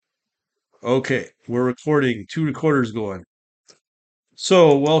Okay, we're recording. Two recorders going.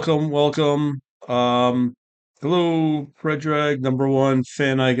 So, welcome. Um, Hello, Predrag, number one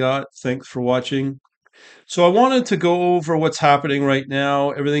fan I got. Thanks for watching. So, I wanted to go over what's happening right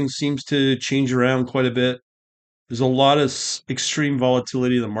now. Everything seems to change around quite a bit. There's a lot of extreme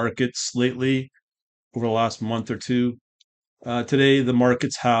volatility in the markets lately over the last month or two. Today, the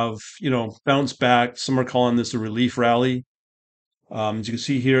markets have, bounced back. Some are calling this a relief rally. As you can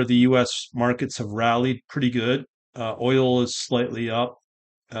see here, the U.S. markets have rallied pretty good. Oil is slightly up.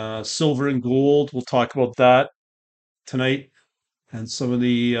 Silver and gold, we'll talk about that tonight. And some of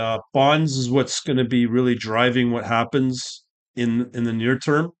the bonds is what's going to be really driving what happens in the near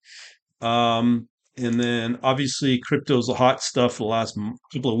term. And then obviously crypto's the hot stuff for the last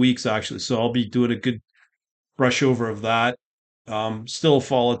couple of weeks actually. So I'll be doing a good brush over of that. Still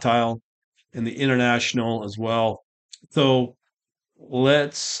volatile in the international as well. So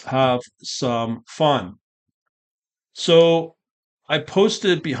let's have some fun. So I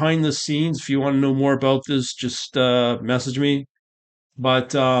posted behind the scenes. If you want to know more about this, just message me.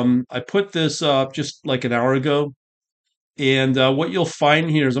 But I put this up just like an hour ago. And what you'll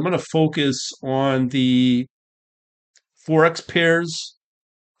find here is I'm going to focus on the Forex pairs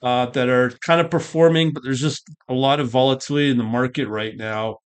that are kind of performing, but there's just a lot of volatility in the market right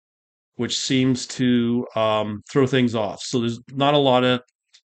now, which seems to throw things off. So there's not a lot of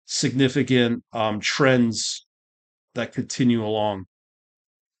significant trends that continue along.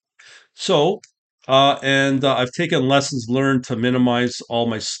 So, and I've taken lessons learned to minimize all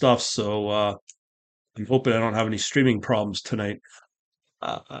my stuff. So I'm hoping I don't have any streaming problems tonight.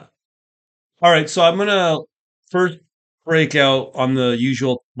 Uh, all right, so I'm gonna first break out on the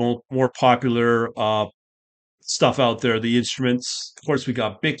usual more popular stuff out there, the instruments. Of course, we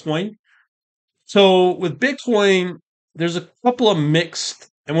got Bitcoin. So with Bitcoin, there's a couple of mixed,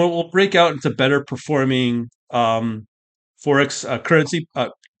 and we'll break out into better performing forex currency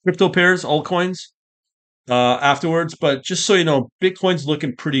crypto pairs, altcoins afterwards. But just so you know, Bitcoin's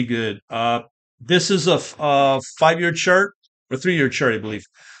looking pretty good. This is a 5-year chart or 3-year chart, I believe.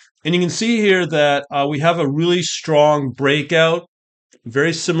 And you can see here that we have a really strong breakout,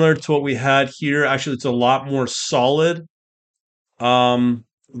 very similar to what we had here. Actually, it's a lot more solid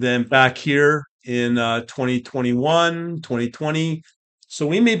than back here in 2021, 2020. So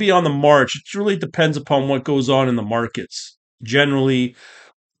we may be on the march. It really depends upon what goes on in the markets. Generally,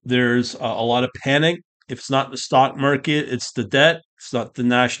 there's a lot of panic. If it's not the stock market, it's the debt. It's not the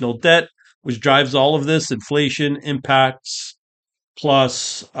national debt, which drives all of this. Inflation impacts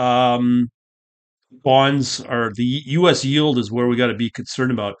plus bonds are the U.S. yield is where we got to be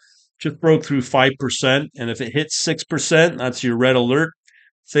concerned about. Just broke through 5%, and if it hits 6%, that's your red alert.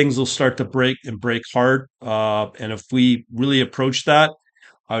 Things will start to break and break hard. And if we really approach that,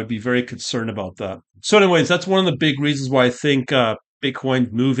 I would be very concerned about that. So, anyways, that's one of the big reasons why I think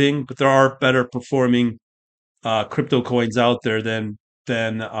Bitcoin's moving, but there are better performing crypto coins out there than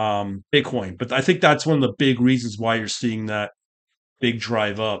Bitcoin. But I think that's one of the big reasons why you're seeing that big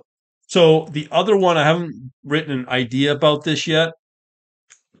drive up. So the other one, I haven't written an idea about this yet,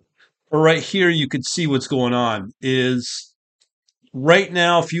 but right here you can see what's going on. Is right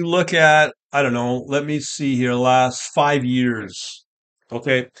now, if you look at, I don't know, let me see here, last 5 years.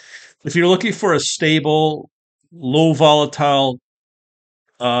 Okay. If you're looking for a stable, low volatile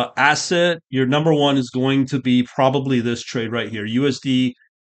asset, your number one is going to be probably this trade right here, USD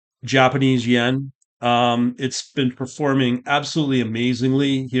Japanese yen. It's been performing absolutely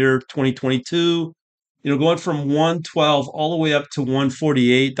amazingly here, 2022. Going from 112 all the way up to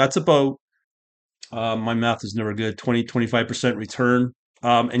 148. That's about my math is never good. 20-25% return.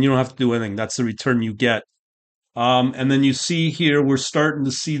 And you don't have to do anything. That's the return you get. And then you see here, we're starting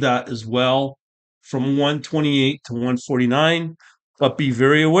to see that as well from 128 to 149. But be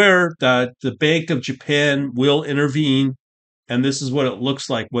very aware that the Bank of Japan will intervene, and this is what it looks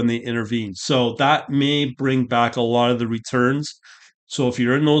like when they intervene. So that may bring back a lot of the returns. So if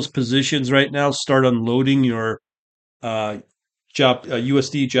you're in those positions right now, start unloading your uh,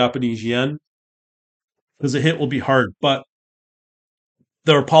 USD Japanese yen because the hit will be hard. But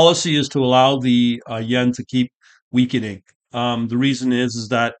their policy is to allow the yen to keep weakening. The reason is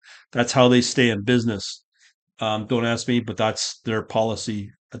that that's how they stay in business. Don't ask me, but that's their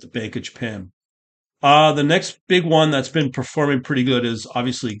policy at the Bank of Japan. The next big one that's been performing pretty good is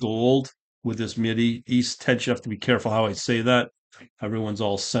obviously gold with this Mid East tension. I have to be careful how I say that. Everyone's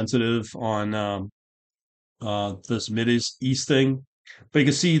all sensitive on this Mid East thing. But you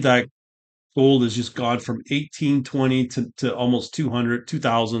can see that gold has just gone from 1820 to almost 200,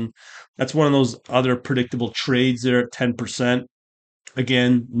 2000. That's one of those other predictable trades there at 10%.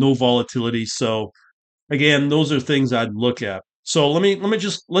 Again, no volatility. So again, those are things I'd look at. So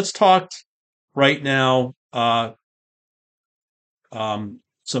let's talk right now.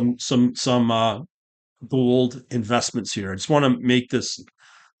 Some gold investments here. I just want to make this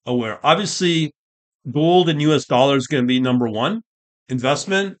aware. Obviously, gold in US dollars is going to be number one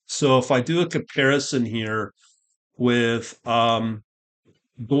investment. So if I do a comparison here with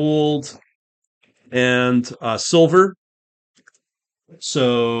gold and silver,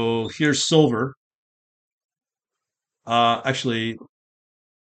 so here's silver. Actually,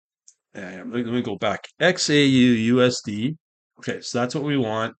 let me go back. XAU USD. Okay, so that's what we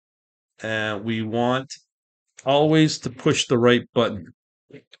want, and we want always to push the right button.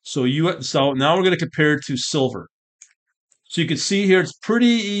 So now we're going to compare it to silver. So you can see here, it's pretty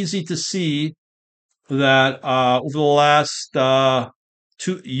easy to see that over the last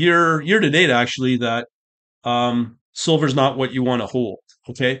year to date, actually, that silver's not what you want to hold.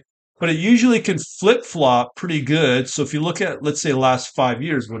 Okay, but it usually can flip flop pretty good. So if you look at, let's say, the last 5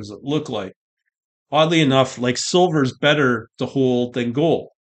 years, what does it look like? Oddly enough, like silver's better to hold than gold,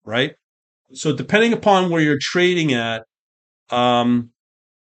 right? So depending upon where you're trading at, um,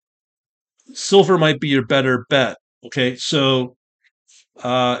 silver might be your better bet. Okay, so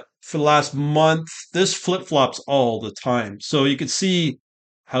for the last month, this flip flops all the time. So you can see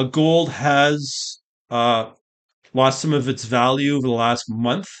how gold has lost some of its value over the last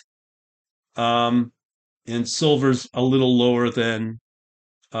month, um, and silver's a little lower than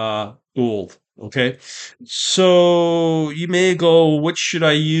gold. Okay, so you may go, what should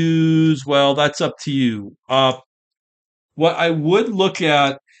I use? Well, that's up to you. What I would look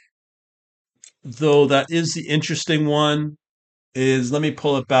at, though, that is the interesting one is, let me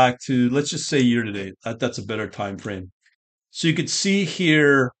pull it back to, let's just say year to date. That's a better time frame. So you could see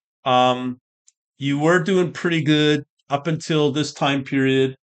here, um, you were doing pretty good up until this time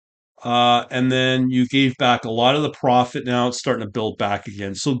period, and then you gave back a lot of the profit. Now it's starting to build back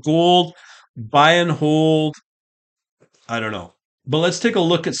again. So gold, buy and hold, I don't know. But let's take a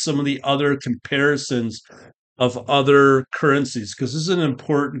look at some of the other comparisons of other currencies because this is an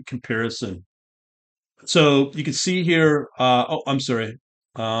important comparison. So you can see here. Oh, I'm sorry.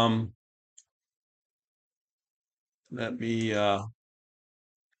 Um, Let me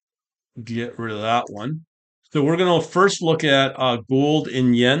get rid of that one. So we're going to first look at gold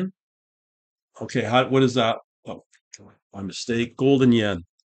in yen. Okay, what is that? Oh, my mistake. Gold in yen.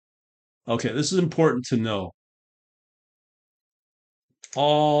 Okay, this is important to know.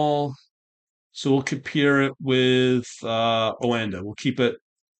 All So we'll compare it with Oanda. We'll keep it.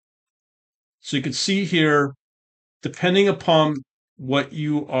 So you can see here, depending upon what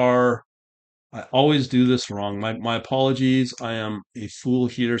you are. I always do this wrong. My apologies. I am a fool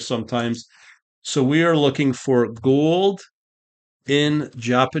here sometimes. So we are looking for gold in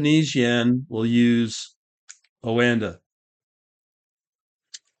Japanese yen. We'll use Oanda.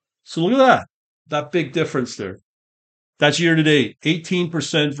 So look at that. That big difference there. That's year to date,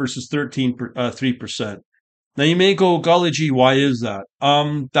 18% versus 3%. Now you may go, golly gee, why is that?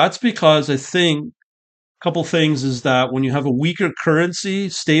 That's because I think a couple things is that when you have a weaker currency,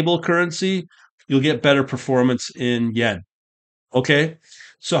 stable currency, you'll get better performance in yen. Okay.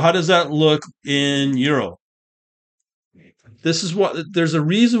 So how does that look in euro? This is what there's a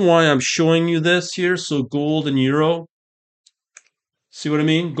reason why I'm showing you this here. So gold and euro. See what I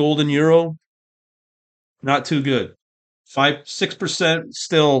mean? Gold and euro, not too good. 6%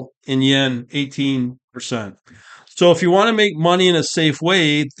 still in yen, 18%. So if you want to make money in a safe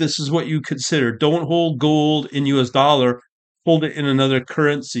way, this is what you consider. Don't hold gold in US dollar, hold it in another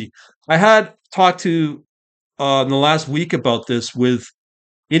currency. I had talked to in the last week about this with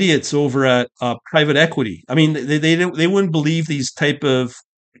idiots over at private equity. I mean, they wouldn't believe these type of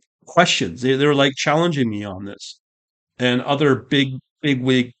questions. They were like challenging me on this and other big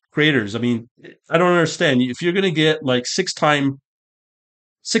wig creators. I mean, I don't understand. If you're going to get like six time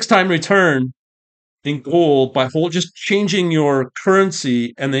return in gold by just changing your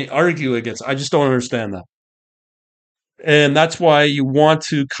currency, and they argue against, I just don't understand that. And that's why you want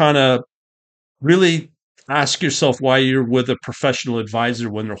to kind of really ask yourself why you're with a professional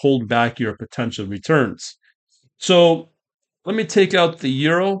advisor when they're holding back your potential returns. So let me take out the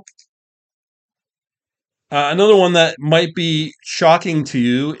euro. Another one that might be shocking to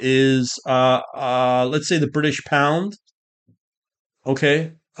you is, let's say, the British pound.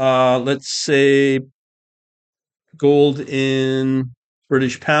 Okay. Let's say gold in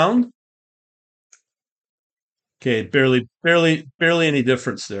British pound. Okay, barely any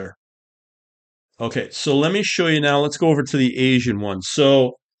difference there. Okay, so let me show you now. Let's go over to the Asian one.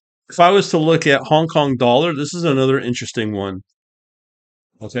 So if I was to look at Hong Kong dollar, this is another interesting one.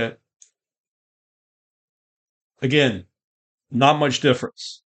 Okay. Again, not much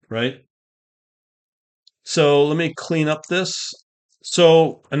difference, right? So let me clean up this.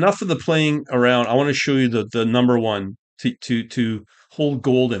 So enough of the playing around. I want to show you the number one to hold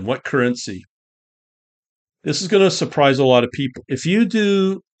gold in what currency. This is going to surprise a lot of people. If you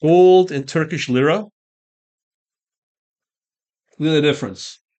do gold in Turkish lira, look at the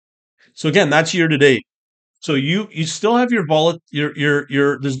difference. So again, that's year to date. So you still have your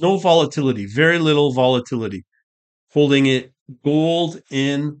there's no volatility, very little volatility. Holding it gold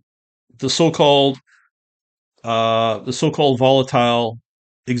in the so-called the so-called volatile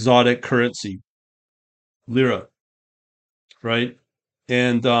exotic currency, lira, right?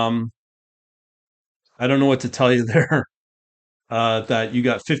 And I don't know what to tell you there. That you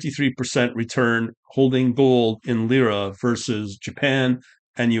got 53% return holding gold in lira versus Japan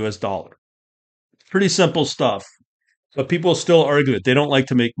and US dollar. Pretty simple stuff, but people still argue it. They don't like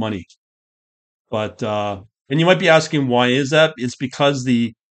to make money. But and you might be asking why is that? It's because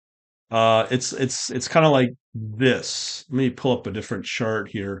the it's kind of like this. Let me pull up a different chart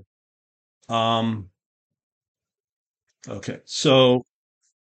here. Um, okay, so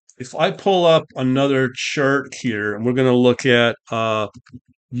if I pull up another chart here, and we're going to look at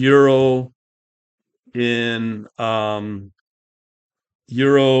euro in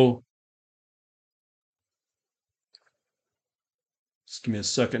euro. Just give me a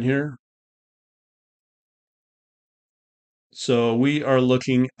second here. So we are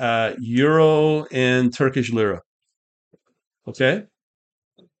looking at euro and Turkish lira. Okay.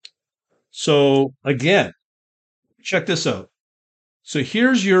 So again, check this out. So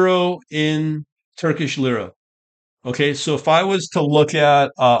here's euro in Turkish lira. Okay. So if I was to look at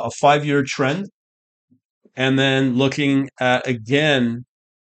a 5 year trend and then looking at again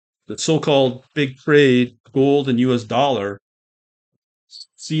the so-called big trade, gold and US dollar,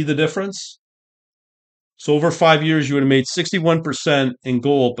 see the difference? So over 5 years, you would have made 61% in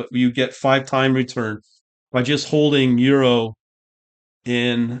gold, but you get 5 time return by just holding euro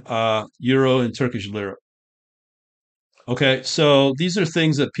and Turkish lira. Okay, so these are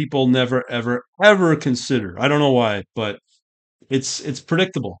things that people never, ever, ever consider. I don't know why, but it's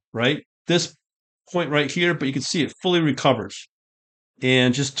predictable, right? This point right here, but you can see it fully recovers.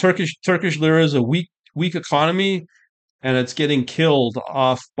 And just Turkish lira is a weak economy, and it's getting killed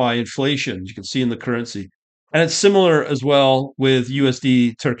off by inflation. You can see in the currency. And it's similar as well with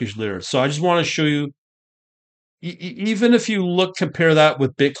USD Turkish lira. So I just want to show you, even if you compare that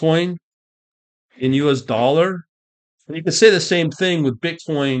with Bitcoin in US dollar, and you can say the same thing with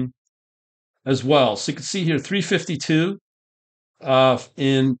Bitcoin as well. So you can see here 352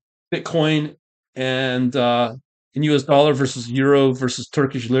 in Bitcoin and in US dollar versus euro versus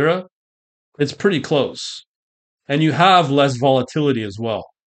Turkish lira. It's pretty close. And you have less volatility as well.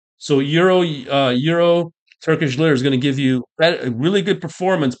 So euro Turkish lira is going to give you a really good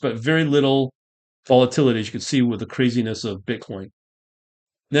performance, but very little volatility, as you can see with the craziness of Bitcoin.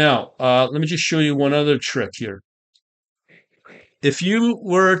 Now, let me just show you one other trick here. If you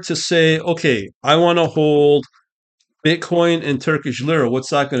were to say, okay, I want to hold Bitcoin and Turkish lira, what's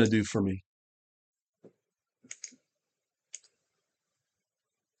that going to do for me?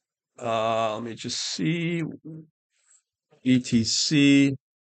 Let me just see. ETC.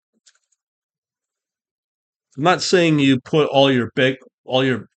 I'm not saying you put all your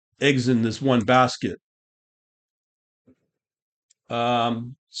eggs in this one basket.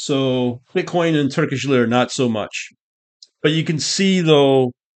 So Bitcoin and Turkish lira, not so much. But you can see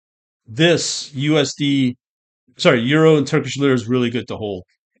though, this USD, sorry, euro and Turkish lira is really good to hold.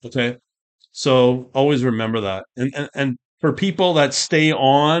 Okay. So always remember that. And for people that stay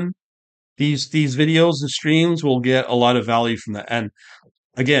on these videos and streams will get a lot of value from that. And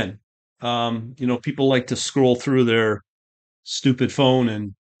again, people like to scroll through their stupid phone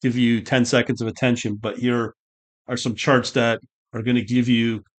and give you 10 seconds of attention, but here are some charts that are going to give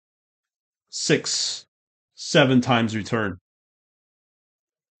you 6, 7 times return.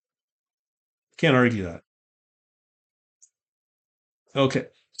 Can't argue that. Okay.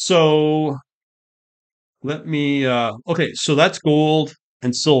 So okay. So that's gold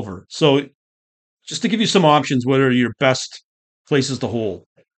and silver. So just to give you some options, what are your best places to hold?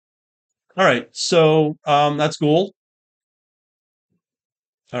 All right. So that's gold.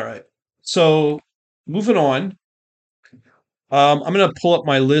 All right. So moving on, I'm going to pull up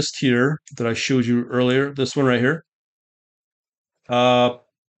my list here that I showed you earlier. This one right here. Uh,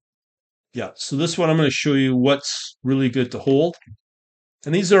 yeah. So this one I'm going to show you what's really good to hold,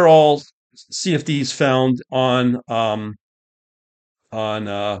 and these are all CFDs found on all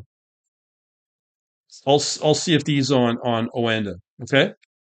CFDs on Oanda. Okay.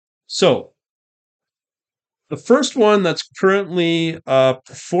 So the first one that's currently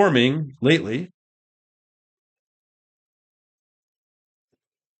performing lately,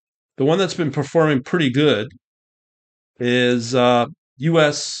 the one that's been performing pretty good is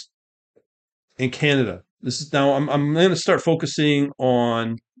U.S. and Canada. This is now I'm going to start focusing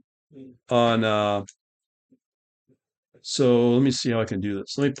on. So let me see how I can do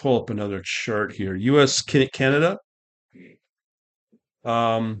this. Let me pull up another chart here. U.S. Canada.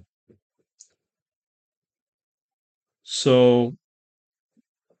 Um, so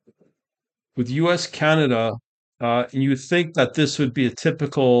with U.S. Canada, and you would think that this would be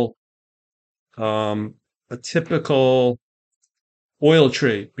um, a typical oil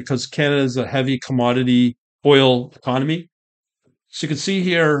trade because Canada is a heavy commodity oil economy. So you can see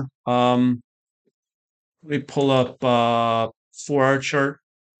here. Let me pull up 4 hour chart.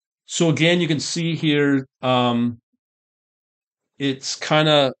 So again, you can see here it's kind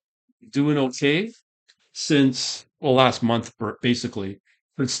of doing okay since well last month basically,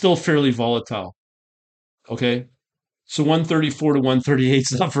 but it's still fairly volatile. Okay, so 134 to 138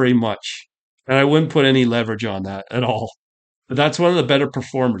 is not very much, and I wouldn't put any leverage on that at all. But that's one of the better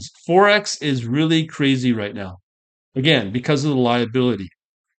performers. Forex is really crazy right now. Again, because of the liability.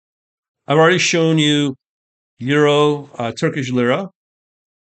 I've already shown you euro, Turkish lira.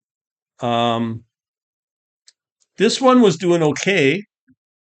 Um, this one was doing okay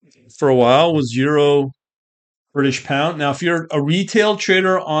for a while. Was euro British pound. Now, if you're a retail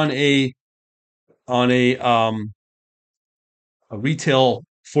trader on a retail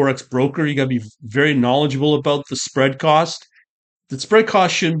forex broker, you got to be very knowledgeable about the spread cost. The spread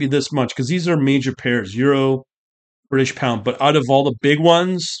cost shouldn't be this much because these are major pairs: euro, British pound. But out of all the big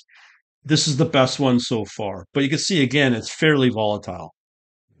ones, this is the best one so far. But you can see again, it's fairly volatile.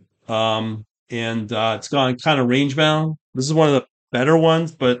 And it's gone kind of range bound. This is one of the better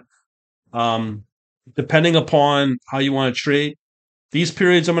ones, but um, depending upon how you want to trade, these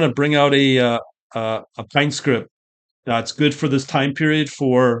periods, I'm going to bring out a pine script that's good for this time period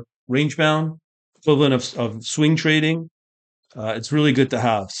for range bound, equivalent of swing trading. It's really good to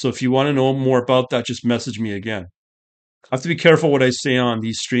have. So if you want to know more about that, just message me again. I have to be careful what I say on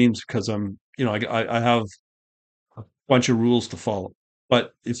these streams because I have a bunch of rules to follow.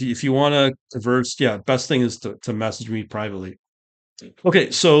 But if you want to converse, yeah, best thing is to message me privately. Okay,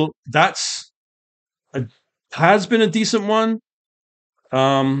 so that's a, has been a decent one.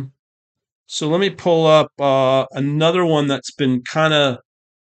 Um, so let me pull up another one that's been kind of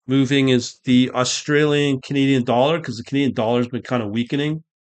moving is the Australian Canadian dollar because the Canadian dollar has been kind of weakening.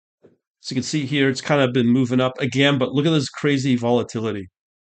 So you can see here it's kind of been moving up again, but look at this crazy volatility.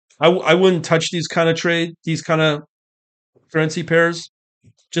 I wouldn't touch these kind of currency pairs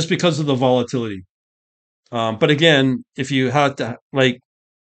just because of the volatility. But again, if you had to like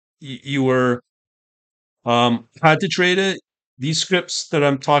you were had to trade it, these scripts that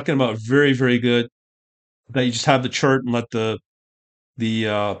I'm talking about are very very good. That you just have the chart and let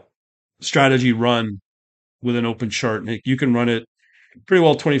the strategy run with an open chart. And you can run it pretty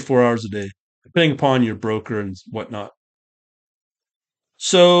well 24 hours a day, depending upon your broker and whatnot.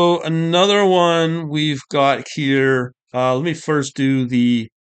 So another one we've got here. Let me first do the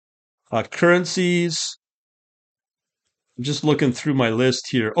currencies. I'm just looking through my list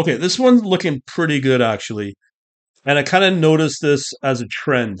here. Okay, this one's looking pretty good actually. And I kind of noticed this as a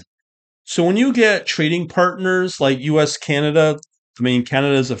trend. So when you get trading partners like US, Canada, I mean,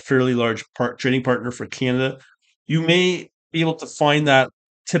 Canada is a fairly large trading partner for Canada, you may be able to find that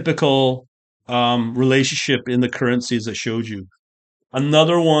typical relationship in the currencies I showed you.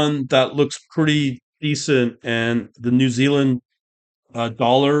 Another one that looks pretty decent, and the New Zealand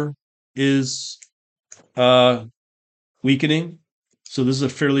dollar is uh, weakening. So this is a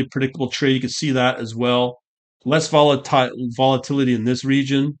fairly predictable trade. You can see that as well. Less volatility in this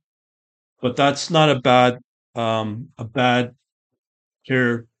region, but that's not a bad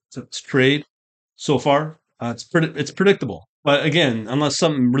pair to trade so far. It's predictable, but again, unless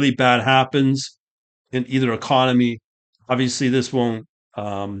something really bad happens in either economy, obviously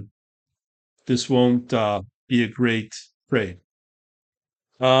um, this won't be a great trade.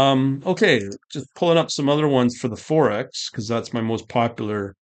 Okay, just pulling up some other ones for the forex because that's my most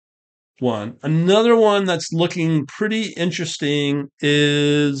popular one. Another one that's looking pretty interesting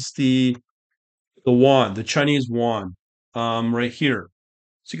is the yuan, the Chinese yuan, right here.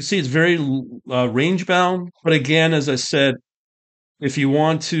 So you can see it's very range bound. But again, as I said, if you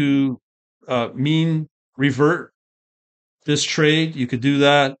want to mean revert this trade, you could do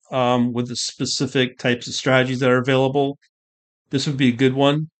that with the specific types of strategies that are available. This would be a good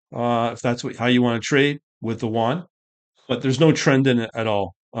one if that's how you want to trade with the yuan. But there's no trend in it at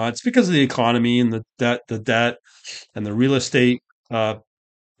all. It's because of the economy and the debt and the real estate uh,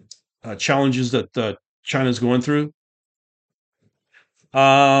 challenges that China's going through.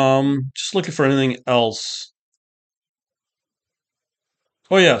 Just looking for anything else.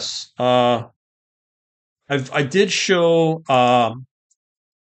 Oh yes, I did show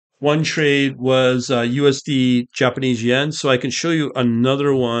one trade was USD Japanese yen, so I can show you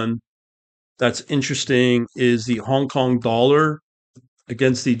another one that's interesting. Is the Hong Kong dollar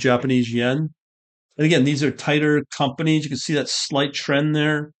against the Japanese yen? And again, these are tighter companies. You can see that slight trend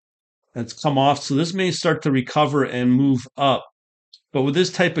there that's come off. So this may start to recover and move up. But with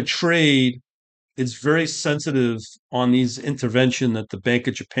this type of trade, it's very sensitive on these intervention that the Bank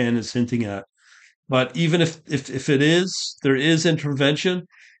of Japan is hinting at. But even if it is, there is intervention,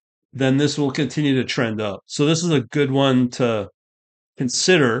 then this will continue to trend up. So this is a good one to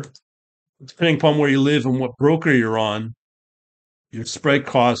consider, depending upon where you live and what broker you're on. Your spread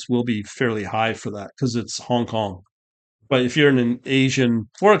costs will be fairly high for that because it's Hong Kong. But if you're in an Asian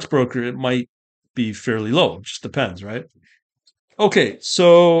Forex broker, it might be fairly low. It just depends, right? Okay,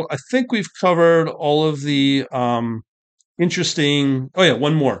 so I think we've covered all of the interesting. Oh yeah,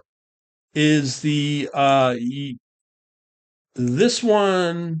 one more is the this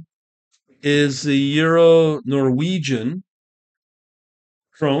one is the Euro Norwegian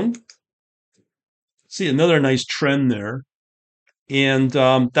krone. See another nice trend there, and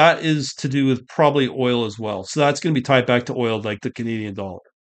that is to do with probably oil as well. So that's going to be tied back to oil, like the Canadian dollar.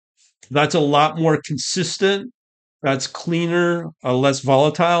 That's a lot more consistent. That's cleaner, less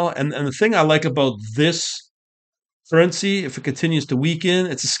volatile. And the thing I like about this currency, if it continues to weaken,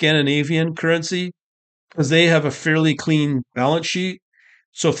 it's a Scandinavian currency because they have a fairly clean balance sheet.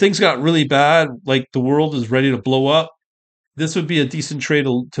 So if things got really bad, like the world is ready to blow up, this would be a decent trade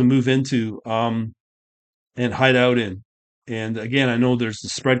to move into and hide out in. And again, I know there's the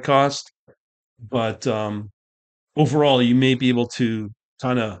spread cost, but overall, you may be able to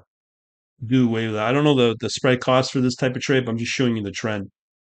kind of do away with that. I don't know the spread cost for this type of trade, but I'm just showing you the trend.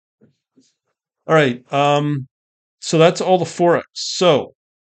 All right. So that's all the forex. So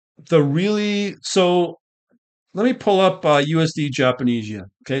let me pull up USD Japanese yen.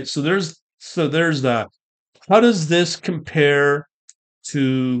 Okay, so there's that. How does this compare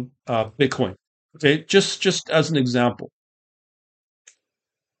to Bitcoin? Okay, just as an example.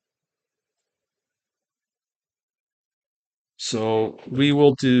 So we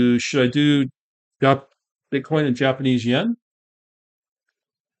will do. Should I do Jap- Bitcoin and Japanese yen?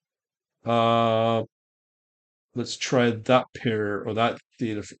 Uh, let's try that pair or that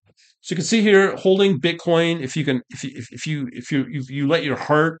data. So you can see here holding Bitcoin. If you can, if you let your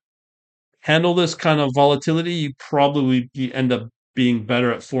heart handle this kind of volatility, you probably end up being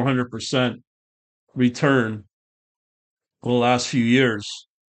better at 400% return over the last few years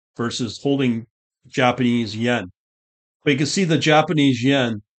versus holding Japanese yen. But you can see the Japanese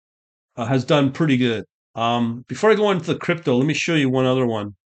yen has done pretty good. Before I go into the crypto, let me show you one other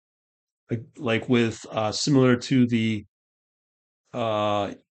one, like with similar to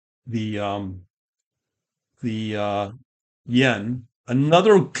uh, the yen.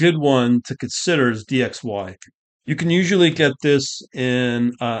 Another good one to consider is DXY. You can usually get this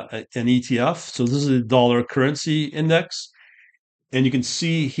in an ETF. So this is a dollar currency index. And you can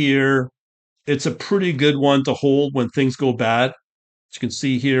see here, it's a pretty good one to hold when things go bad. As you can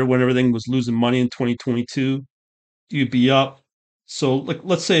see here, when everything was losing money in 2022, you'd be up. So like,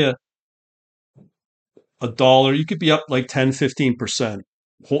 let's say a dollar, you could be up like 10, 15%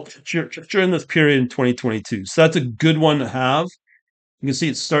 during this period in 2022. So that's a good one to have. You can see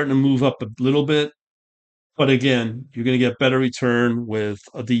it's starting to move up a little bit. But again, you're going to get better return with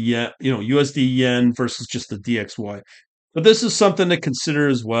the yen, USD yen versus just the DXY. But this is something to consider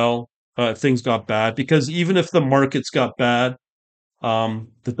as well if things got bad, because even if the markets got bad,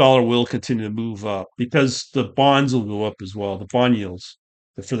 the dollar will continue to move up because the bonds will go up as well, the bond yields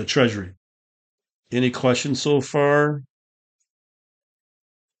for the treasury. Any questions so far?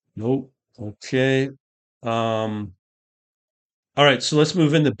 Nope. Okay. Um, all right, so let's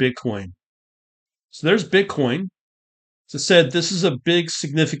move into Bitcoin. So there's Bitcoin. As I said, this is a big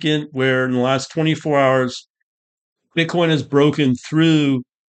significant where in the last 24 hours, Bitcoin has broken through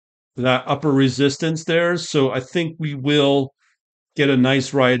that upper resistance there. So I think we will get a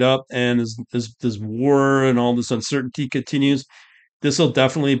nice ride up. And as this war and all this uncertainty continues, this will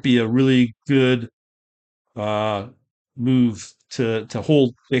definitely be a really good uh, move to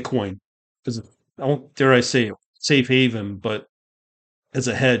hold Bitcoin. Because I don't dare I say it, safe haven, but as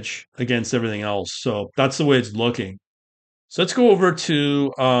a hedge against everything else. So that's the way it's looking. So let's go over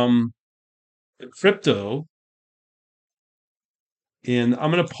to crypto. And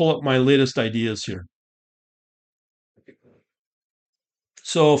I'm going to pull up my latest ideas here.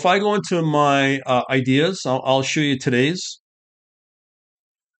 So if I go into my ideas, I'll show you today's,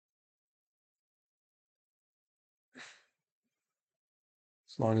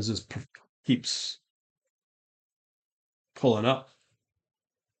 as long as this keeps pulling up.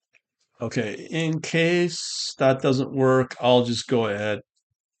 Okay, in case that doesn't work, I'll just go ahead.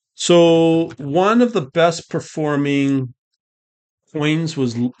 So one of the best performing coins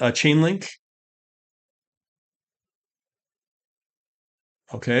was Chainlink.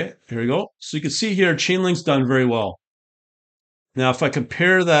 Okay, here we go. So you can see here, Chainlink's done very well. Now, if I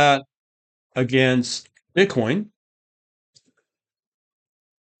compare that against Bitcoin,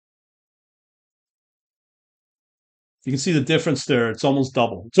 you can see the difference there. It's almost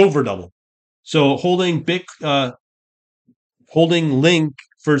double. It's over double. So holding Link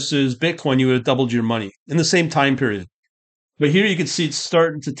versus Bitcoin, you would have doubled your money in the same time period. But here you can see it's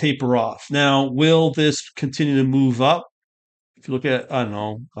starting to taper off. Now, will this continue to move up? If you look at, I don't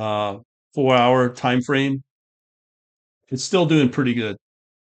know, 4 hour time frame, it's still doing pretty good.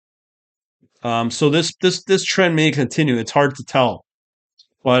 So this trend may continue. It's hard to tell,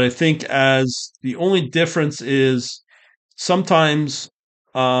 but I think as the only difference is sometimes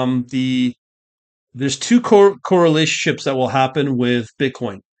the there's two correlationships that will happen with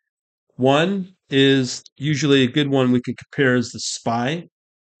Bitcoin. One is usually a good one we can compare is the SPY,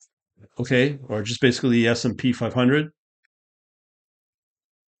 okay, or just basically the S&P 500.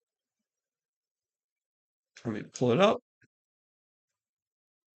 Let me pull it up.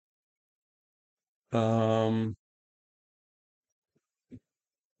 Um,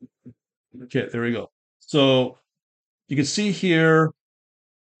 okay, there we go. So you can see here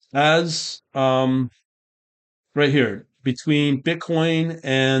as right here between Bitcoin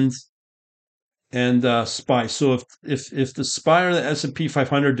and SPY. So if the SPY or the S&P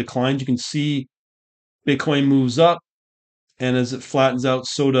 500 declines, you can see Bitcoin moves up, and as it flattens out,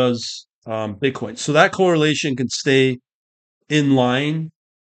 so does Bitcoin. So that correlation can stay in line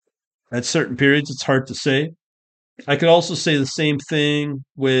at certain periods. It's hard to say. I could also say the same thing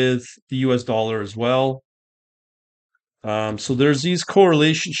with the US dollar as well. So there's these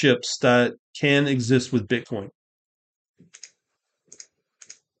correlationships that can exist with Bitcoin.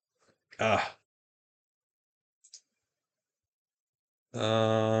 Ah,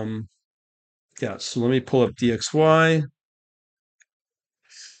 um, yeah. So let me pull up DXY,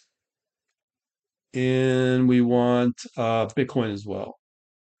 and we want Bitcoin as well.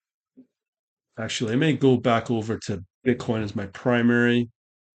 Actually, I may go back over to Bitcoin as my primary.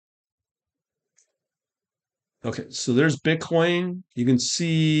 Okay, so there's Bitcoin. You can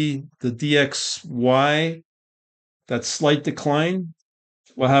see the DXY, that slight decline.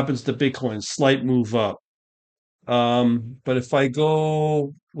 What happens to Bitcoin? Slight move up. But if I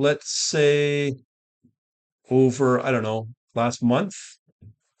go, let's say over, I don't know, last month,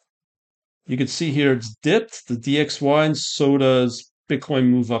 you can see here it's dipped, the DXY, and so does Bitcoin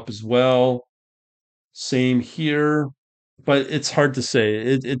move up as well. Same here, but it's hard to say.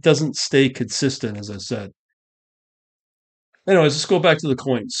 It doesn't stay consistent, as I said. Anyways, let's go back to the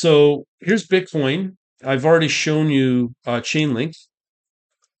coin. So here's Bitcoin. I've already shown you Chainlink.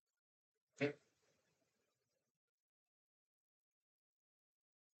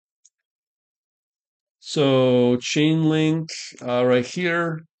 So Chainlink right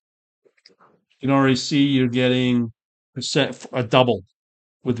here, you can already see you're getting percent a double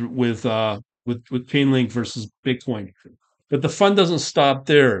with Chainlink versus Bitcoin. But the fun doesn't stop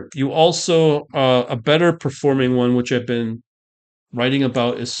there. You also a better performing one, which I've been writing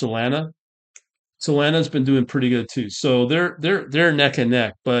about, is Solana. Solana's been doing pretty good too. So they're neck and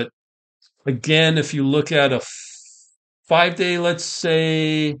neck. But again, if you look at a 5 day, let's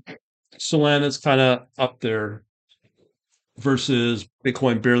say Solana's kind of up there versus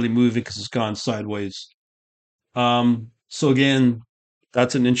Bitcoin barely moving because it's gone sideways. So again,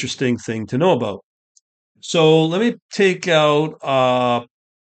 that's an interesting thing to know about. So let me take out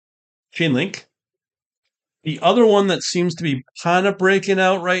Chainlink. The other one that seems to be kind of breaking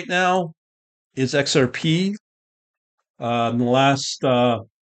out right now is XRP. In the last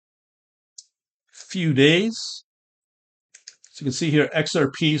few days, so you can see here,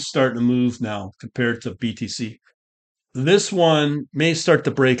 XRP is starting to move now compared to BTC. This one may start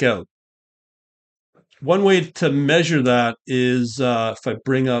to break out. One way to measure that is if I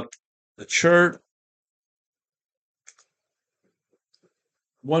bring up the chart.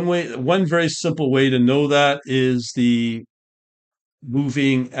 One very simple way to know that is the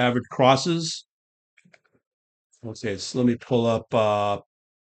moving average crosses. Okay, so let me pull up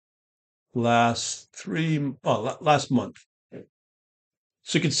last month.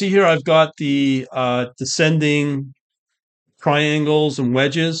 So you can see here I've got the descending triangles and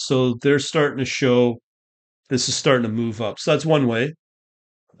wedges. So they're starting to show this is starting to move up. So that's one way.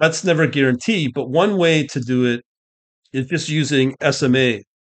 That's never guaranteed, but one way to do it is just using SMA.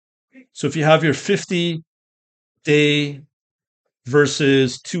 So if you have your 50-day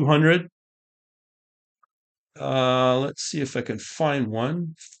versus 200, let's see if I can find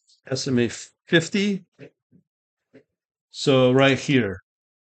one. SMA 50. So right here.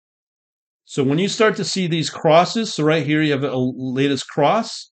 So when you start to see these crosses, so right here you have a latest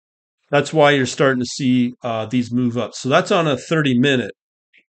cross. That's why you're starting to see these move up. So that's on a 30-minute.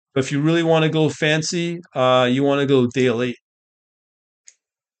 But if you really want to go fancy, you want to go daily.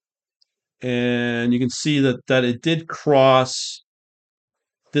 And you can see that it did cross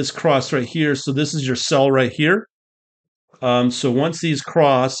this cross right here. So this is your sell right here. So once these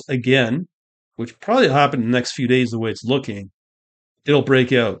cross again, which probably will happen in the next few days the way it's looking, it'll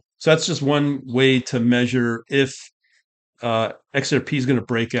break out. So that's just one way to measure if XRP is going to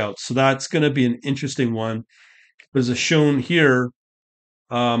break out. So that's going to be an interesting one. As shown here,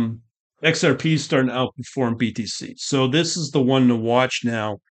 um, XRP is starting to outperform BTC. So this is the one to watch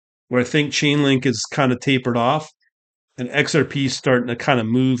now, where I think Chainlink is kind of tapered off, and XRP is starting to kind of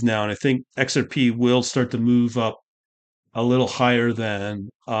move now. And I think XRP will start to move up a little higher than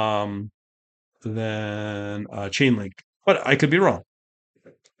Chainlink, but I could be wrong.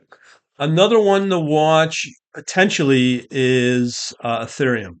 Another one to watch potentially is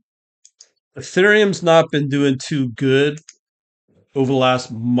Ethereum. Ethereum's not been doing too good over the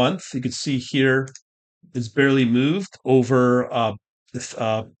last month. You can see here it's barely moved over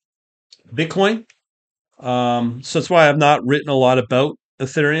Bitcoin. So that's why I've not written a lot about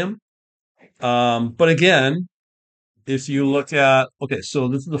Ethereum. But again, if you look at, okay, so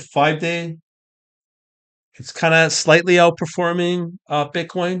this is the 5 day. It's kind of slightly outperforming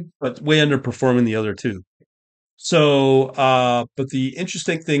Bitcoin, but way underperforming the other two. So, but the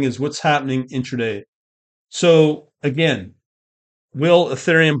interesting thing is what's happening intraday. So again, will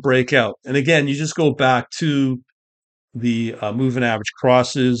Ethereum break out? And again, you just go back to the moving average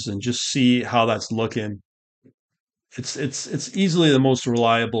crosses and just see how that's looking. It's easily the most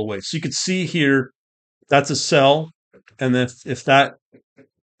reliable way. So you can see here that's a sell, and if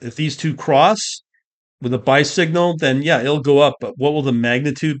these two cross with a buy signal, then yeah, it'll go up. But what will the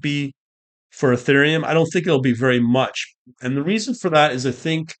magnitude be for Ethereum? I don't think it'll be very much. And the reason for that is I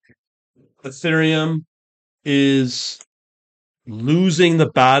think Ethereum is losing the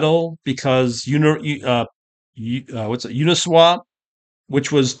battle because Uniswap,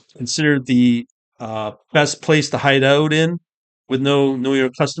 which was considered the best place to hide out in with no know your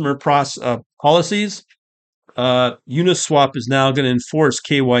customer policies. Uniswap is now going to enforce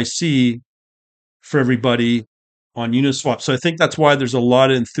KYC for everybody on Uniswap. So I think that's why there's a lot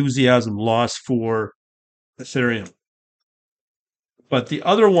of enthusiasm lost for Ethereum. But the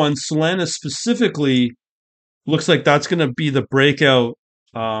other one, Solana specifically, looks like that's going to be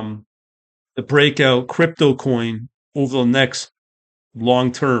um, the breakout crypto coin over the next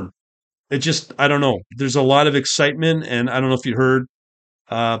long term. It just, I don't know. There's a lot of excitement, and I don't know if you heard.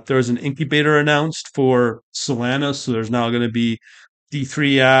 There was an incubator announced for Solana, so there's now going to be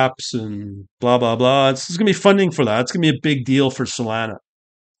D3 apps and blah blah blah. It's going to be funding for that. It's going to be a big deal for Solana,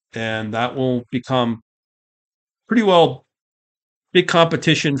 and that will become pretty well big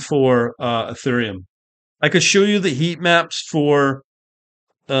competition for Ethereum. I could show you the heat maps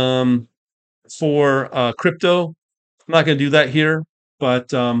um, for crypto. I'm not going to do that here, but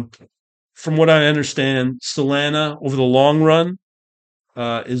from what I understand, Solana over the long run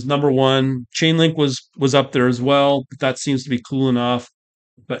is number one. Chainlink was up there as well, but that seems to be cooling off.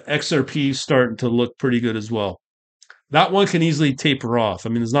 But XRP is starting to look pretty good as well. That one can easily taper off. I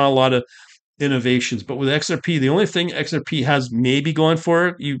mean, there's not a lot of innovations, but with XRP, the only thing XRP has maybe going for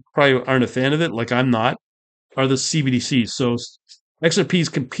it, you probably aren't a fan of it, like I'm not, are the CBDCs. So XRP is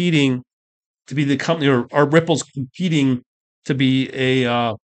competing to be the company, or Ripple's competing to be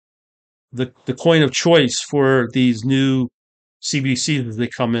the coin of choice for these new CBDCs as they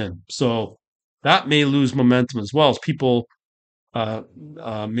come in. So that may lose momentum as well as people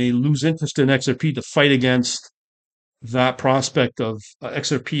may lose interest in XRP to fight against that prospect of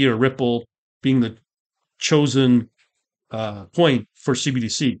XRP or Ripple being the chosen coin for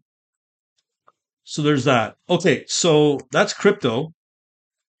CBDC. So there's that. Okay, so that's crypto.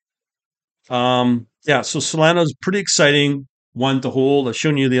 Yeah, so Solana is pretty exciting one to hold. I've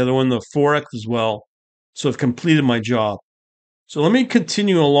shown you the other one, the Forex as well. So I've completed my job. So let me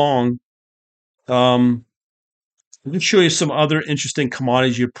continue along. Let me show you some other interesting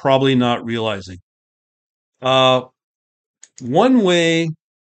commodities you're probably not realizing. Uh, one way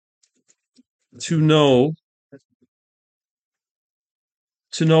to know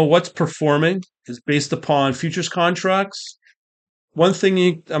what's performing is based upon futures contracts. One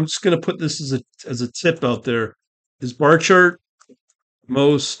thing I'm just going to put this as a tip out there is bar chart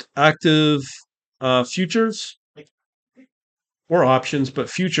most active futures or options, but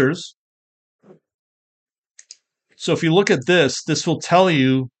futures. So if you look at this, this will tell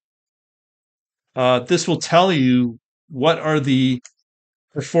you what are the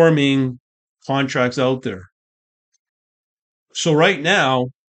performing contracts out there. So right now,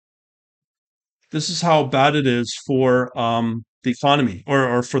 this is how bad it is for the economy,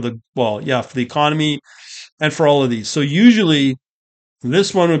 or for the well, yeah, for the economy and for all of these. So usually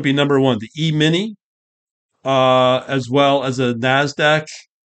this one would be number one, the E mini, as well as a Nasdaq,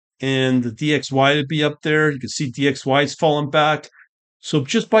 and the DXY would be up there. You can see DXY is falling back. So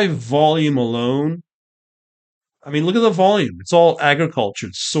just by volume alone, I mean, look at the volume. It's all agriculture.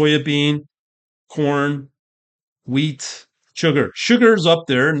 It's soybean, corn, wheat, sugar. Sugar's up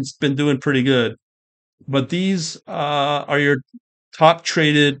there and it's been doing pretty good. But these are your top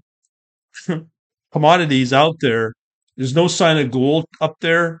traded commodities out there. There's no sign of gold up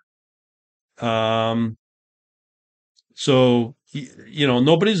there. Um, so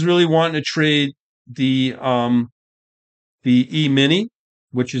nobody's really wanting to trade the E mini,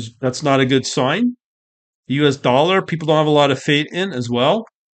 which is that's not a good sign. The US dollar, people don't have a lot of faith in as well,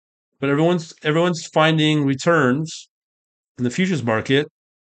 but everyone's finding returns in the futures market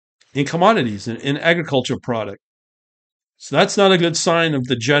in commodities and in agriculture product. So that's not a good sign of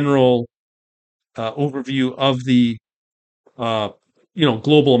the general overview of the uh,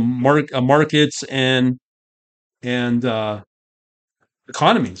 global markets and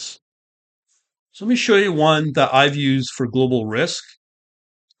economies. So let me show you one that I've used for global risk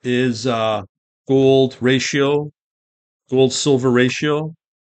is gold ratio, gold silver ratio.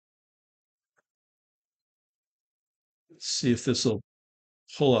 Let's see if this will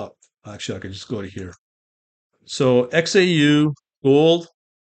pull up. Actually, I can just go to here. So XAU gold,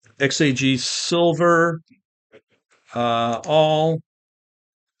 XAG silver, all.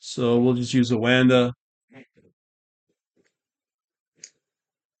 So we'll just use a Wanda.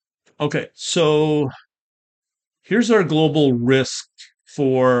 Okay, so here's our global risk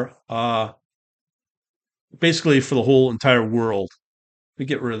for basically for the whole entire world. Let me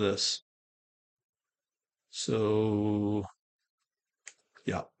get rid of this. So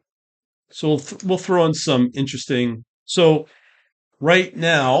yeah, so we'll throw in some interesting. So right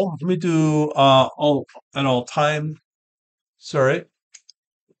now, let me do all an all time. Sorry.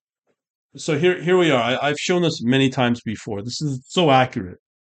 So here we are. I've shown this many times before. This is so accurate.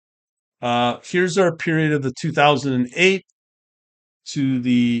 Here's our period of the 2008 to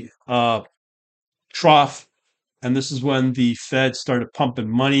the trough, and this is when the Fed started pumping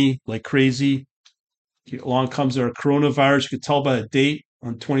money like crazy. Along comes our coronavirus. You could tell by the date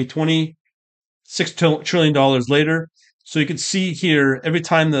on 2020, $6 trillion later. So you can see here, every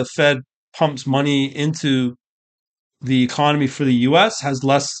time the Fed pumps money into the economy for the US has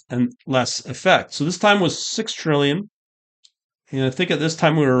less and less effect. So this time was 6 trillion. And I think at this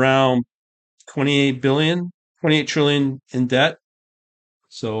time we were around 28 billion, 28 trillion in debt.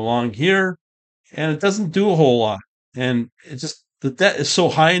 So along here, and it doesn't do a whole lot. And it's just the debt is so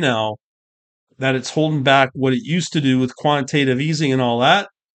high now that it's holding back what it used to do with quantitative easing and all that.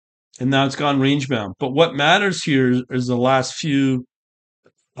 And now it's gone range bound. But what matters here is the last few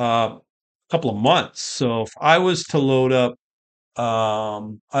uh, couple of months. So if I was to load up, I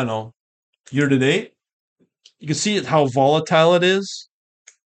don't know, year to date, you can see how volatile it is,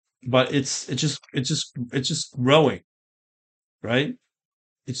 but it's just growing, right?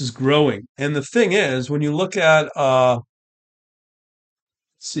 It's just growing. And the thing is, when you look at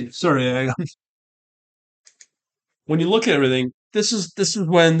see, sorry, when you look at everything, this is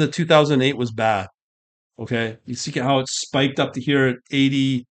when the 2008 was bad. Okay, you see how it spiked up to here at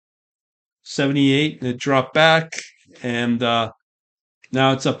 80, 78, and it dropped back, and now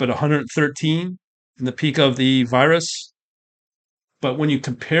it's up at 113 in the peak of the virus. But when you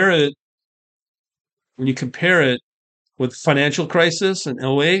compare it with financial crisis and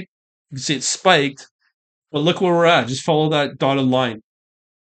 '08, you can see it spiked. But look where we're at. Just follow that dotted line,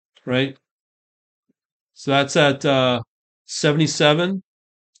 right? So that's at 77.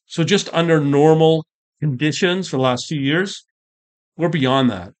 So just under normal conditions for the last few years, we're beyond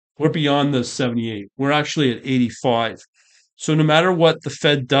that. We're beyond the 78. We're actually at 85. So no matter what the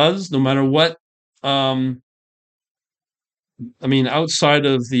Fed does, no matter what, um, I mean, outside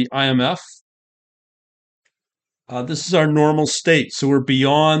of the IMF, this is our normal state. So we're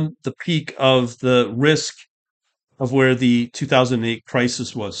beyond the peak of the risk of where the 2008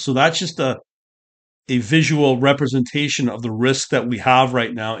 crisis was. So that's just a visual representation of the risk that we have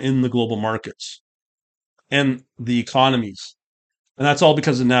right now in the global markets and the economies. And that's all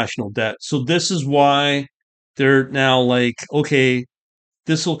because of national debt. So this is why they're now like, okay,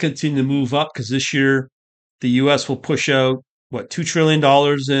 this will continue to move up because this year the US will push out what $2 trillion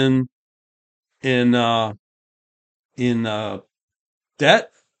in uh in debt,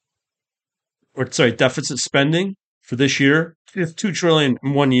 or sorry, deficit spending for this year. It's 2 trillion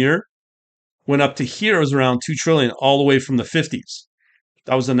in one year. Went up to here, it was around 2 trillion all the way from the 50s.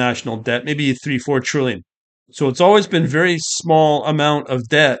 That was the national debt, maybe 3, 4 trillion. So it's always been very small amount of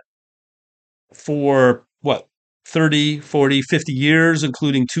debt for what, 30, 40, 50 years,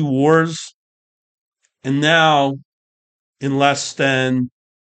 including two wars. And now, in less than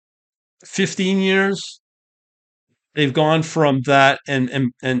 15 years, they've gone from that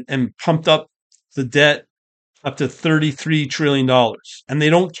and pumped up the debt up to $33 trillion. And they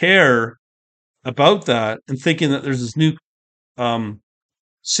don't care about that and thinking that there's this new um,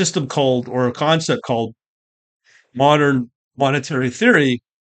 system called, or a concept called modern monetary theory.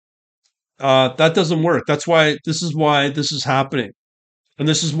 That doesn't work. That's why this is happening. And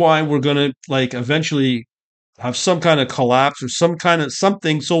this is why we're going to like eventually have some kind of collapse or some kind of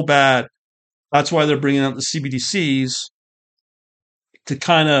something so bad. That's why they're bringing out the CBDCs to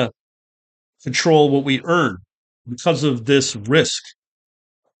kind of control what we earn because of this risk.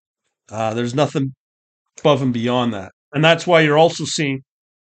 There's nothing above and beyond that. And that's why you're also seeing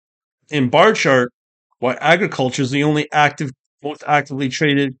in bar chart why agriculture is the only most actively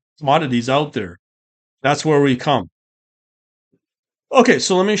traded commodities out there. That's where we come. Okay,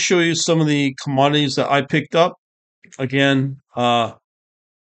 so let me show you some of the commodities that I picked up again um,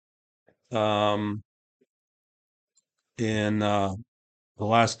 in the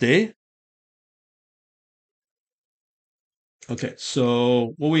last day. Okay,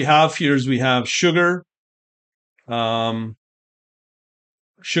 so what we have here is we have sugar. Um,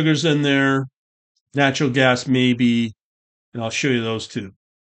 Sugar's in there, natural gas maybe, and I'll show you those too.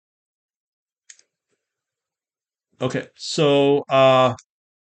 Okay, so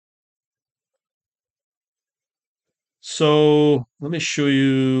let me show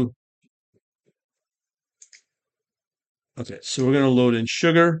you. Okay, so we're gonna load in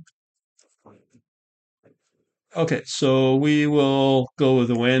sugar. Okay, so we will go with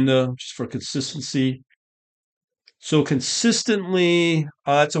Wanda just for consistency. So consistently,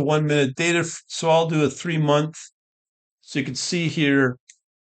 it's a 1 minute data. So I'll do a 3 month. So you can see here,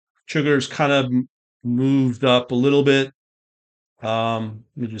 sugar's kind of moved up a little bit. Let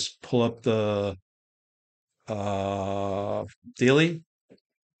me just pull up the uh, daily.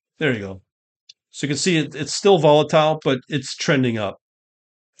 There you go. So you can see it's still volatile, but it's trending up.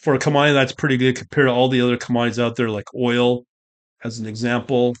 For a commodity, that's pretty good compared to all the other commodities out there, like oil, as an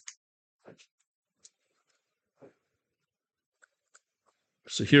example.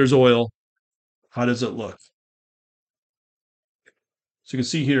 So here's oil. How does it look? So you can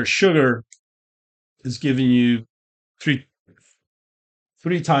see here, sugar is giving you three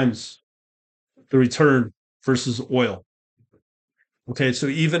three times the return versus oil. Okay, so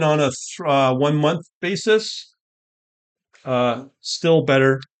even on a 1 month basis, still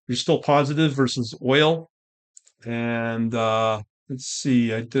better. You're still positive versus oil. And let's see,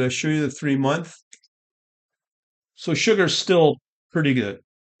 did I show you the 3 month? So sugar's still pretty good.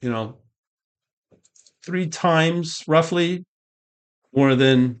 You know, three times roughly more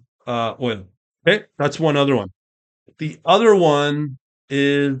than oil. Okay, that's one other one. The other one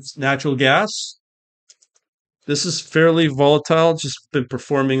is natural gas. This is fairly volatile, just been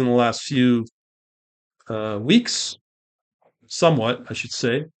performing in the last few weeks, somewhat, I should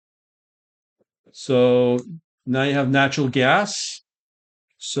say. So now you have natural gas.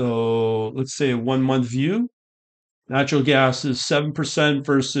 So let's say a 1 month view. Natural gas is 7%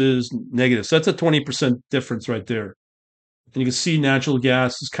 versus negative. So that's a 20% difference right there. And you can see natural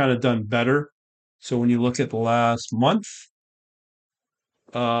gas has kind of done better. So when you look at the last month,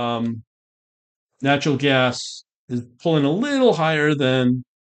 um, natural gas is pulling a little higher than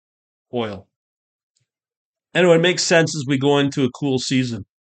oil. Anyway, it makes sense as we go into a cool season.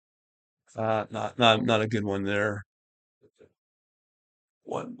 Not a good one there.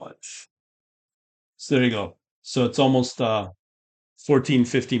 1 month. So there you go. So it's almost 14,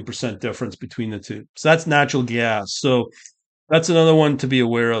 15% difference between the two. So that's natural gas. So that's another one to be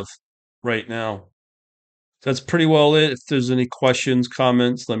aware of right now. That's pretty well it. If there's any questions,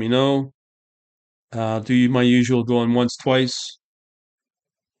 comments, let me know. Do my usual going once, twice.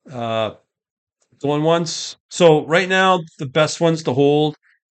 Uh, Going once. So right now, the best ones to hold,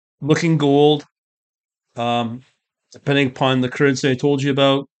 looking gold, um, depending upon the currency I told you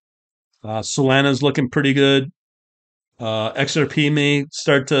about. Solana's looking pretty good. XRP may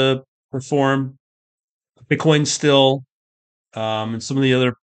start to perform. Bitcoin still, and some of the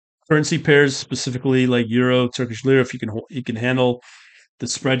other currency pairs, specifically like euro, Turkish lira, if you can handle the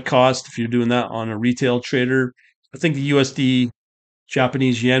spread cost if you're doing that on a retail trader. I think the USD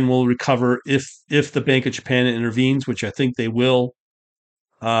Japanese yen will recover if the Bank of Japan intervenes, which I think they will.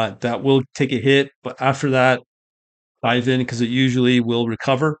 That will take a hit, but after that, dive in because it usually will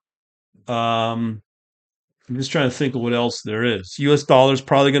recover. Um, I'm just trying to think of what else there is. U.S. dollar is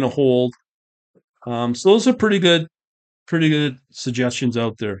probably going to hold. So those are pretty good suggestions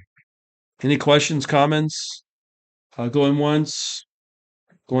out there. Any questions, comments? Going once,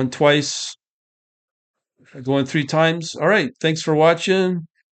 going twice, going three times. All right. Thanks for watching,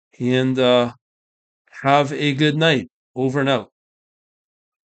 and have a good night. Over and out.